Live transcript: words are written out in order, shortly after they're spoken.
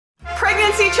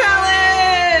Pregnancy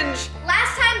challenge!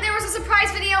 Last time there was a surprise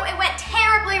video, it went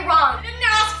terribly wrong. I didn't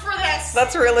ask for this.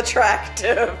 That's real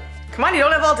attractive. Come on, you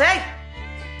don't have all day.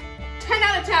 10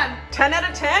 out of 10. 10 out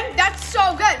of 10? That's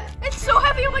so good. It's so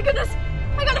heavy, oh my goodness.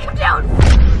 I gotta come down.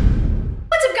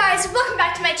 What's up guys, welcome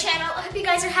back to my channel. I hope you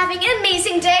guys are having an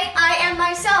amazing day. I am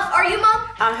myself. Are you, Mom?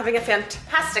 I'm having a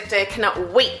fantastic day. I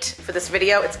cannot wait for this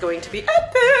video. It's going to be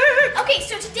epic. Okay,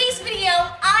 so today's video,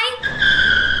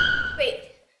 Wait,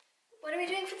 what are we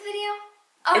doing for the video?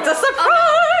 Oh, it's a surprise!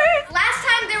 Oh, no. Last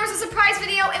time there was a surprise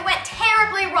video, it went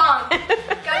terribly wrong.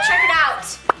 Gotta check it out.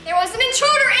 There was an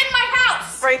intruder in my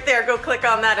house. Right there, go click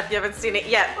on that if you haven't seen it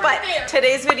yet. Right but there.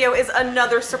 Today's video is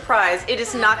another surprise. It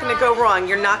is not gonna go wrong.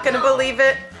 You're not gonna believe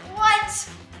it. What?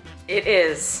 It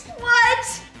is.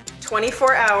 What?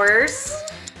 24 hours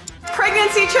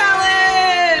pregnancy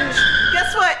challenge.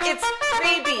 Guess what? It's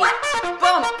baby bump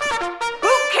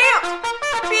boot camp.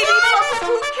 Baby bump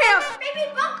boot camp. Baby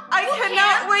bump? I boot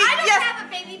cannot camp? wait. I don't Yes. have a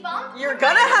baby bump. You're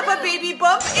gonna have a baby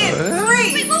bump in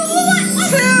 3, Wait,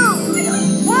 what? 2,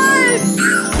 1.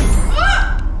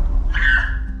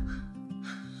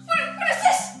 What is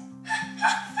this?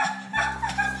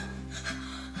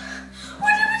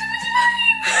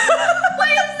 Why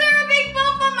is there a big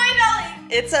bump on my belly?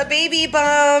 It's a baby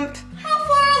bump. How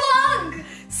far along?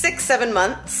 6, 7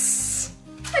 months.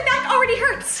 My back already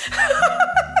hurts.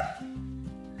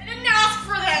 I didn't ask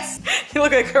for this. You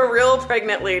look like a real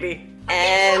pregnant lady.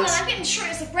 And I'm getting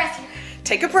shortness of breath here.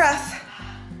 take a breath.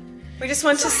 We just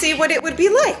want to see what it would be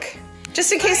like.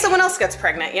 Just in case someone else gets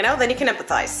pregnant, you know? Then you can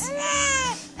empathize.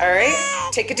 All right?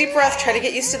 Take a deep breath. Try to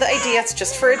get used to the idea. It's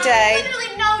just for a day.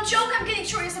 Literally, no joke. I'm getting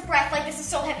shortness of breath. Like, this is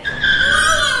so heavy.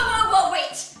 Whoa,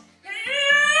 wait.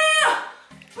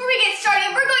 Before we get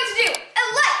started, we're going to do a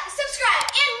like, subscribe,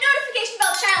 and notification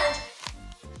bell challenge.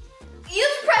 You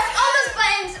press all those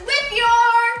buttons with your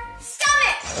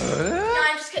stomach. No,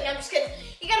 I'm just kidding.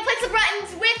 You gotta place the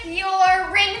buttons with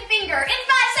your ring finger in 5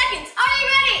 seconds. Are you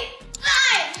ready? 5,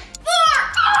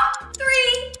 4,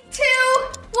 3, 2,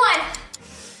 1.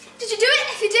 Did you do it?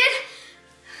 If you did,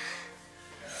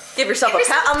 Give yourself a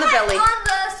pat on the belly. On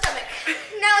the stomach.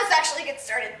 Now let's actually get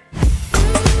started.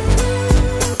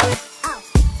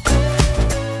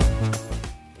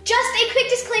 Just a quick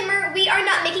disclaimer, we are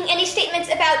not making any statements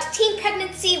about teen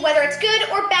pregnancy, whether it's good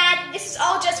or bad. This is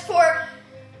all just for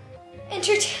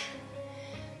entertainment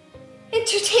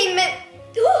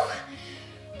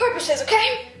purposes,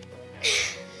 okay?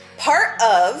 Part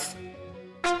of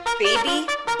baby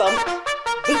bump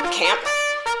boot camp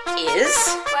is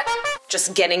What?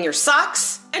 just getting your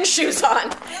socks and shoes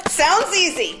on. Sounds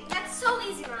easy. That's so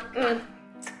easy, Mom.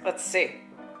 Let's see.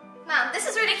 Mom, this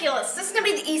is ridiculous. This is gonna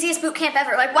be the easiest boot camp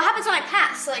ever. Like, what happens when I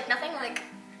pass? Like, nothing? Like...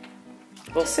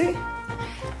 We'll see.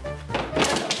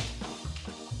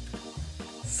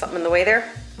 Something in the way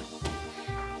there?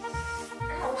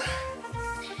 Ow.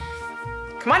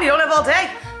 Come on, you don't have all day.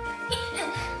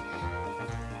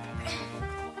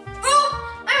 Oh!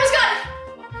 I almost got it!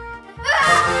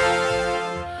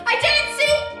 Ah! I didn't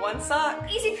see! One sock.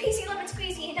 Easy peasy lemon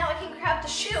squeezy. Now I can grab the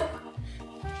shoe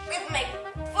with my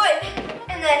foot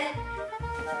and then...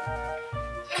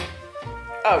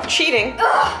 Oh, cheating.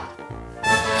 Ugh.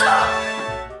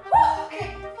 Ugh. Woo,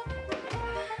 okay.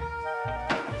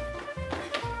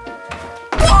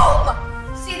 Boom!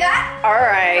 See that? All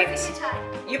right. Perfectly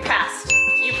timed. You passed.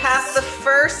 You passed the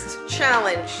first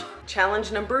challenge.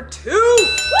 Challenge number 2. Woo!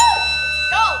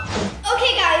 Oh!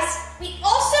 Okay, guys. We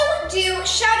also do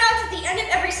shout-outs at the end of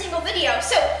every single video.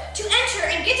 So, to enter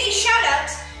and get a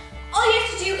shout-out, all you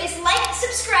have to do is like,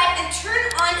 subscribe, and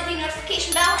turn on the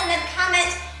notification bell, and then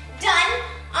comment done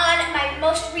on my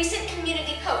most recent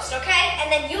community post, okay?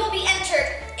 And then you will be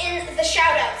entered in the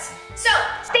shout-outs. So,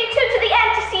 stay tuned to the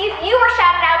end to see if you were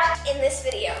shouted out in this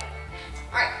video.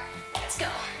 All right, let's go.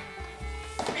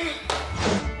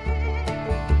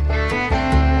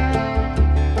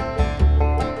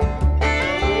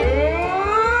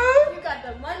 You got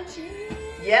the munchies.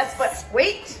 Yes, but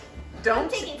wait.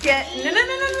 Don't get no.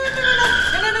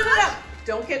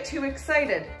 Don't get too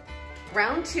excited.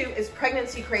 Round 2 is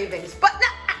pregnancy cravings, but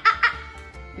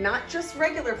not just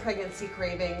regular pregnancy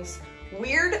cravings.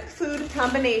 Weird food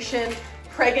combination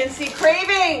pregnancy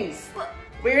cravings.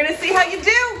 We're gonna see how you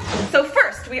do. So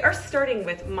first, we are starting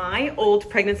with my old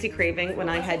pregnancy craving when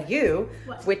I had you,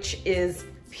 which is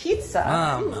pizza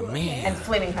and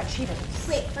Flaming Hot Cheetos.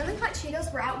 Wait, Flaming Hot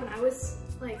Cheetos were out when I was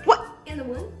like in the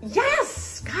womb?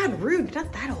 Yes! God, rude,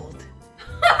 not that old.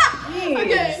 Jeez.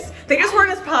 Okay. They just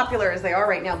weren't as popular as they are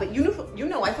right now, but you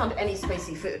know I found any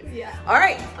spicy food. Yeah. All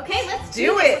right. Okay, let's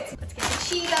do it. Let's get the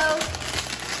Cheetos.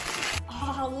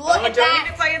 Oh, look at don't that.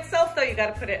 eat it by itself though. You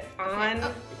gotta put it on.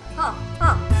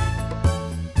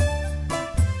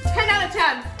 10 out of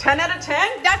 10. 10 out of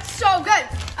 10? That's so good.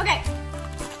 Okay.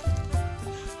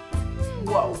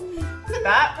 Whoa.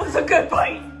 That was a good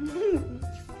bite.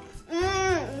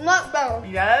 Not better.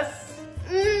 Yes.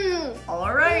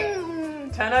 All right.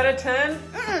 10 out of 10.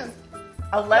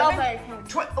 11.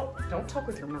 12. Oh, don't talk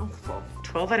with your mouth full.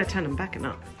 12 out of 10. I'm backing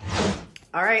up.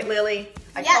 All right, Lily.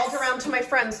 I called around to my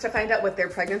friends to find out what their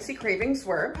pregnancy cravings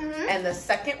were. And the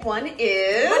second one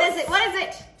is... What is it? What is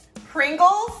it?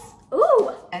 Pringles.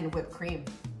 Ooh. And whipped cream.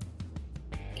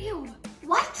 Ew.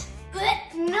 What?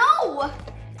 No.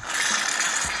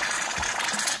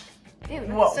 Ew,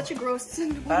 that's such a gross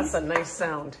noise. That's a nice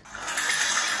sound.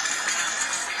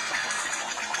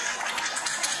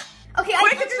 Okay,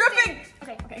 Quick, it's dripping.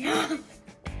 Okay.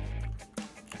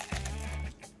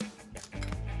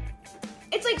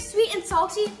 It's like sweet and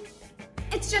salty.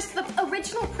 It's just the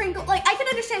original Pringle. Like I could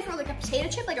understand for like a potato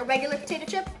chip, like a regular potato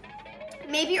chip,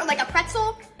 maybe, or like a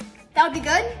pretzel. That would be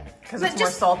good. Because it's more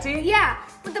salty? Yeah,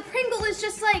 but the Pringle is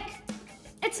just like,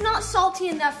 it's not salty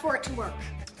enough for it to work.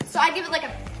 So I give it like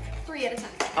a 3 out of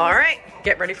 10. All right,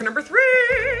 get ready for number 3.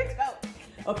 Let's go.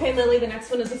 Okay, Lily, the next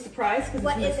one is a surprise because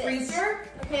What it's in the is it? freezer.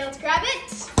 Okay, let's grab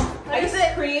it. What is Ice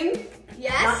it? cream.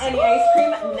 Yes. Not any ice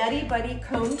cream. Nutty Buddy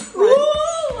Cone Crunch.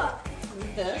 Ooh!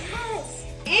 This.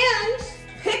 Yes. And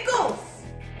pickles.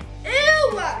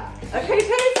 Ew! Okay, taste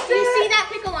it. You see that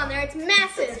pickle on there? It's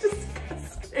massive. It's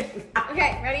disgusting.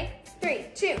 Okay, ready? 3,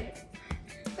 2,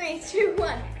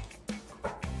 1.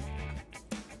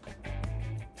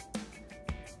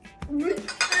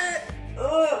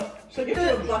 Ugh. Should I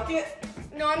get you a bucket?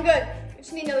 No, I'm good. I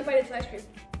just need another bite of this ice cream.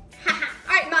 Haha.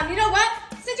 All right, Mom, you know what?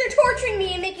 Since you're torturing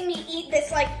me and making me eat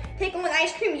this like pickle with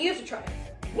ice cream, you have to try it.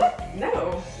 What?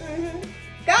 No.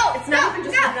 Go. It's not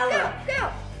even just vanilla. Go.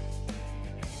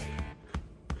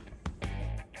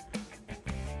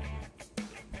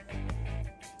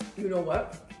 You know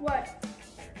what? What?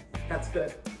 That's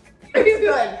good. Are you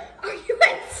good? Are you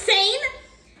insane?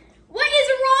 What is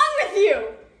wrong with you?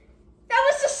 That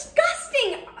was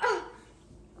disgusting.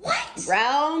 What?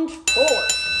 Round 4.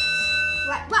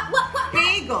 What?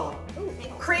 Bagel. Ooh,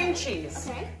 bagel. Cream cheese.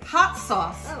 Okay. Hot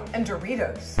sauce. Oh. And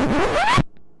Doritos. That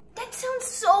sounds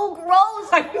so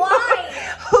gross. Why?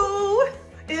 Who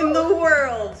in the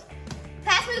world?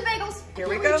 Pass me the bagels. Here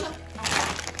we go.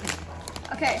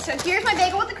 Okay, so here's my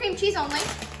bagel with the cream cheese only.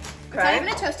 It's not even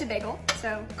a toasted bagel,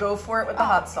 so. Go for it with the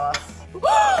hot sauce.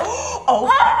 Oh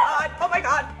my god! Oh my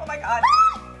god! Oh my god!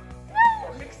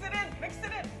 No. Mix it in! Mix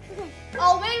it in!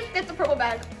 Always get the purple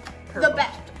bag. Purple. The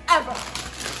best ever.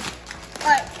 All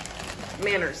right.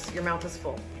 Manners, your mouth is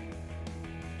full.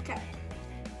 Okay.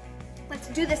 Let's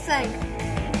do this thing.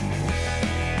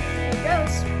 Here it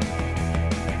goes.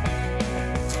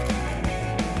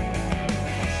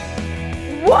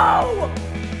 Whoa!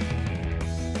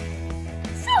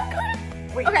 So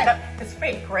good. Wait, Okay. that is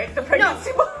fake, right? The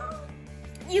pregnancy one?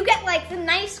 You get like the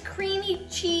nice creamy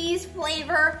cheese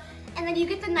flavor, and then you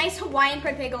get the nice Hawaiian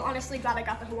bread bagel. Honestly, glad I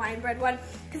got the Hawaiian bread one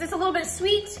because it's a little bit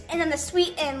sweet, and then the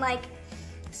sweet and like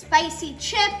spicy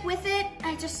chip with it.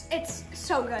 It's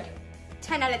so good.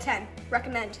 10 out of 10.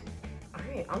 Recommend. All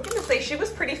right, I'm gonna say she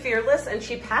was pretty fearless and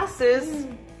she passes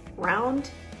round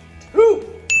 2.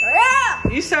 Yeah!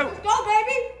 You so. Let's go,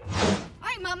 baby! All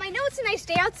right, Mom, I know it's a nice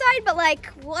day outside, but like,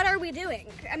 what are we doing?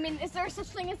 I mean, is there such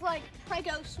thing as like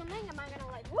prego swimming? Am I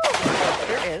gonna like, woo?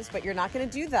 There is, but you're not gonna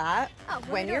do that. Oh, what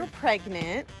are when we you're doing?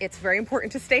 pregnant, it's very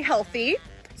important to stay healthy.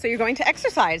 So you're going to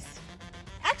exercise.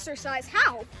 Exercise?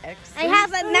 How? Exercise. I have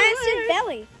a massive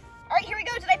belly. All right, here we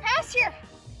go. Did I pass here?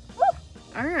 Woo!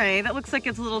 All right, that looks like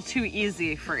it's a little too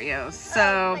easy for you.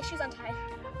 So, My shoes untied.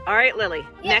 all right, Lily.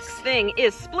 Yes. Next thing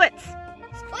is splits.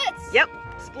 Splits. Yep,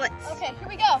 splits. Okay, here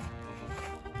we go. I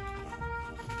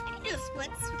can do the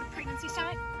splits with the pregnancy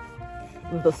stomach.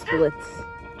 The splits.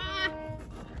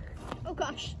 Oh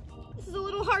gosh, this is a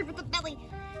little hard with the belly.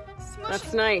 Smush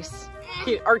That's it. nice.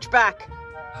 Can you arch back?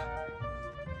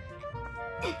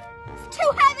 It's too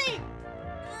heavy.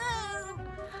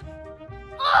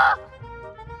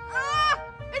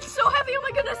 It's so heavy. Oh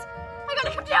my goodness. I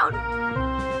gotta come down.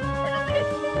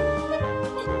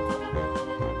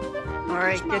 All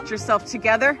right, get yourself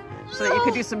together so that you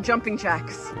could do some jumping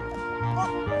jacks.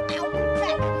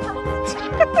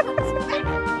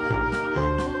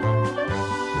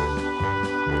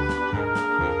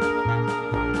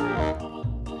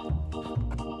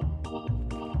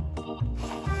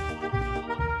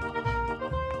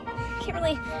 Can't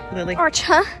really Lily, arch,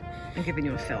 huh? I'm giving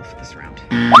you a fail for this round.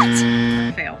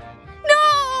 What? Fail.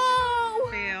 No!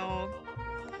 Fail.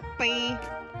 Bye.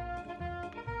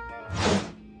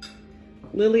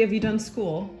 Lily, have you done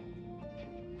school?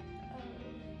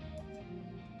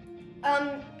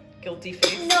 Guilty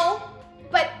face. No,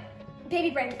 but baby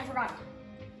brain, I forgot.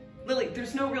 Lily,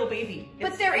 there's no real baby.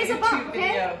 But there is a bump, okay?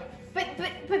 Video. But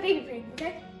baby brain,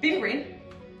 okay? Baby brain?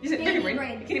 You said baby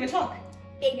brain? You can't even talk.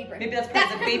 Baby brain. Maybe that's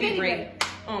part of the baby brain.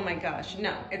 Oh my gosh,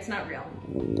 no, it's not real.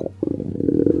 What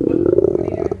are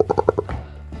you doing?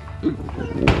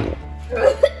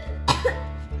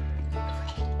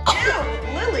 Ew,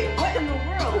 Lily, what in the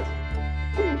world?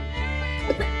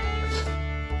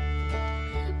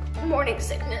 Morning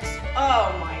sickness.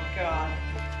 Oh my god.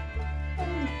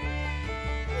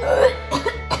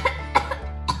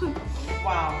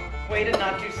 Wow, way to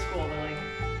not do school, Lily.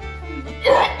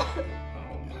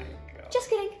 Oh my god. Just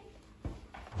kidding.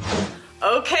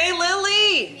 Okay,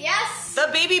 Lily. Yes. The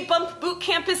baby bump boot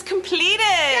camp is completed.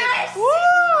 Yes. Woo!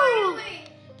 Finally.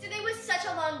 Today was such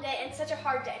a long day and such a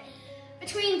hard day.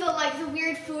 Between the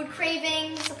weird food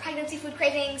cravings, the pregnancy food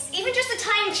cravings, even just the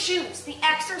tying shoes, the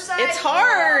exercise. It's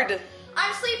hard.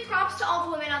 Honestly, props to all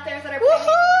the women out there that are pregnant.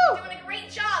 You're doing a great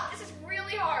job. This is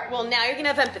really hard. Well, now you're gonna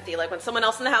have empathy. Like when someone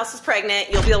else in the house is pregnant,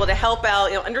 you'll be able to help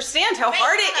out. You'll understand how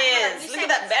hard it is. Look at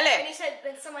that belly. When you said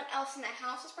when someone else in the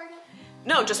house is pregnant?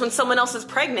 No, just when someone else is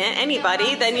pregnant,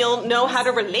 anybody, then you'll know how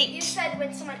to relate. You said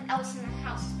when someone else in the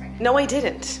house is pregnant. No, I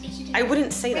didn't. Yes, you did. I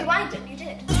wouldn't say that. Rewind it. You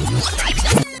did.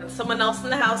 When someone else in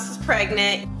the house is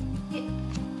pregnant.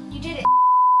 You did it.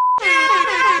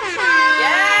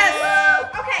 Yes!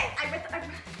 Okay, I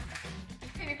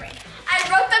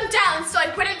wrote them down so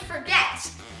I wouldn't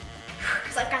forget.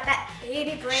 Because I've got that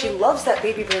baby brain. She loves that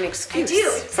baby brain excuse. I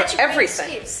do. It's for such a great everything.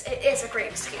 excuse. It is a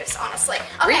great excuse, honestly.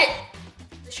 Read Okay. it.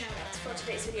 The shout outs for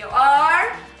today's video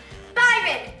are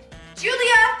Byron,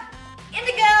 Julia,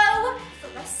 Indigo,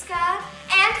 Feliska,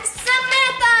 and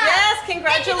Samantha. Yes,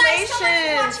 congratulations.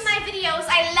 Thank you guys so much for watching my videos.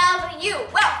 I love you.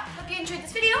 Well, hope you enjoyed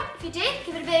this video. If you did,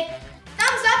 give it a big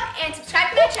thumbs up and subscribe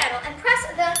to my channel and press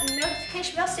the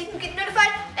notification bell so you can get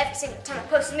notified every single time I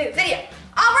post a new video.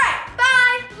 All right,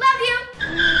 bye. Love you.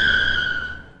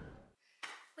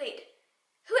 Wait,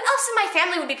 who else in my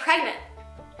family would be pregnant?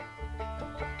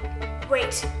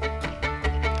 Wait.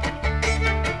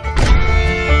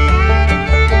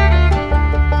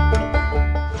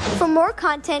 For more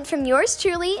content from yours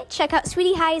truly, check out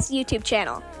Sweety High's YouTube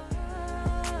channel.